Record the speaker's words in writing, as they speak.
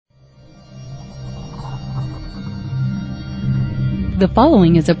The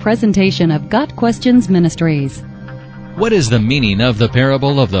following is a presentation of Got Questions Ministries. What is the meaning of the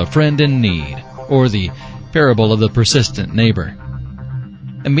parable of the friend in need, or the parable of the persistent neighbor?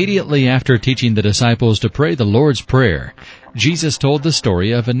 Immediately after teaching the disciples to pray the Lord's Prayer, Jesus told the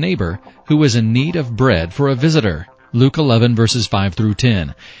story of a neighbor who was in need of bread for a visitor. Luke 11 verses 5 through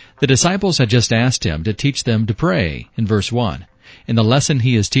 10. The disciples had just asked him to teach them to pray in verse 1. And the lesson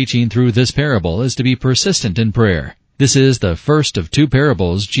he is teaching through this parable is to be persistent in prayer. This is the first of two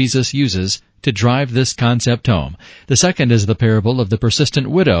parables Jesus uses to drive this concept home. The second is the parable of the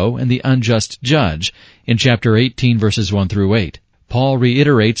persistent widow and the unjust judge in chapter 18 verses 1 through 8. Paul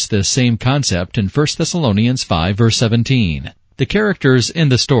reiterates this same concept in 1 Thessalonians 5 verse 17. The characters in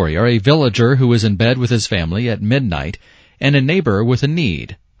the story are a villager who is in bed with his family at midnight and a neighbor with a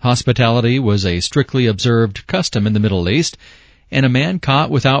need. Hospitality was a strictly observed custom in the Middle East, and a man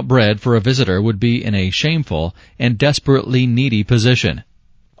caught without bread for a visitor would be in a shameful and desperately needy position.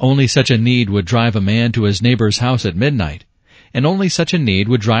 Only such a need would drive a man to his neighbor's house at midnight, and only such a need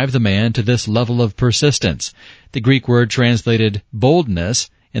would drive the man to this level of persistence. The Greek word translated boldness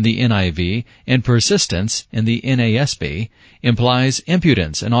in the NIV and persistence in the NASB implies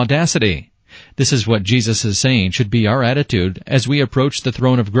impudence and audacity. This is what Jesus is saying should be our attitude as we approach the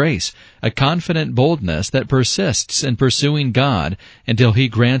throne of grace, a confident boldness that persists in pursuing God until He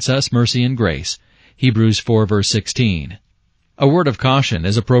grants us mercy and grace. Hebrews 4 verse 16. A word of caution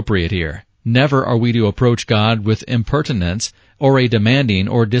is appropriate here. Never are we to approach God with impertinence or a demanding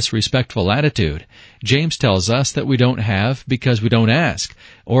or disrespectful attitude. James tells us that we don't have because we don't ask,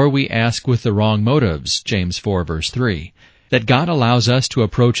 or we ask with the wrong motives, James 4 verse 3. That God allows us to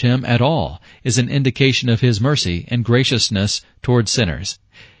approach Him at all is an indication of His mercy and graciousness toward sinners.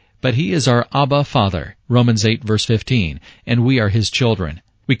 But He is our Abba Father, Romans 8 verse 15, and we are His children.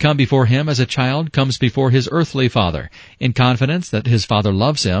 We come before Him as a child comes before his earthly father, in confidence that his father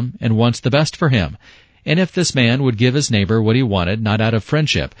loves him and wants the best for him. And if this man would give his neighbor what he wanted, not out of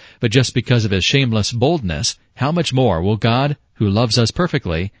friendship, but just because of his shameless boldness, how much more will God, who loves us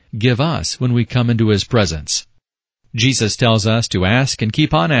perfectly, give us when we come into His presence? Jesus tells us to ask and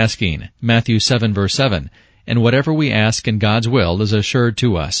keep on asking, Matthew 7 verse 7, and whatever we ask in God's will is assured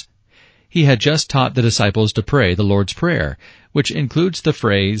to us. He had just taught the disciples to pray the Lord's Prayer, which includes the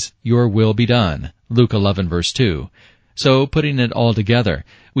phrase, "Your will be done," Luke 11 verse 2. So, putting it all together,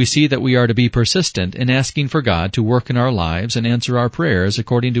 we see that we are to be persistent in asking for God to work in our lives and answer our prayers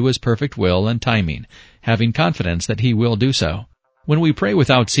according to His perfect will and timing, having confidence that He will do so. When we pray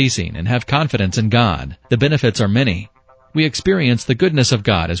without ceasing and have confidence in God, the benefits are many. We experience the goodness of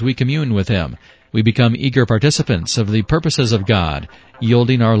God as we commune with Him. We become eager participants of the purposes of God,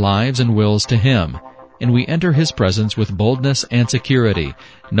 yielding our lives and wills to Him. And we enter His presence with boldness and security,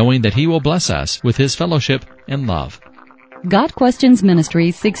 knowing that He will bless us with His fellowship and love. Got Questions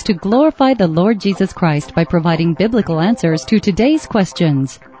Ministry seeks to glorify the Lord Jesus Christ by providing biblical answers to today's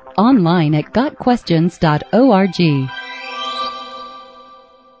questions. Online at GotQuestions.org.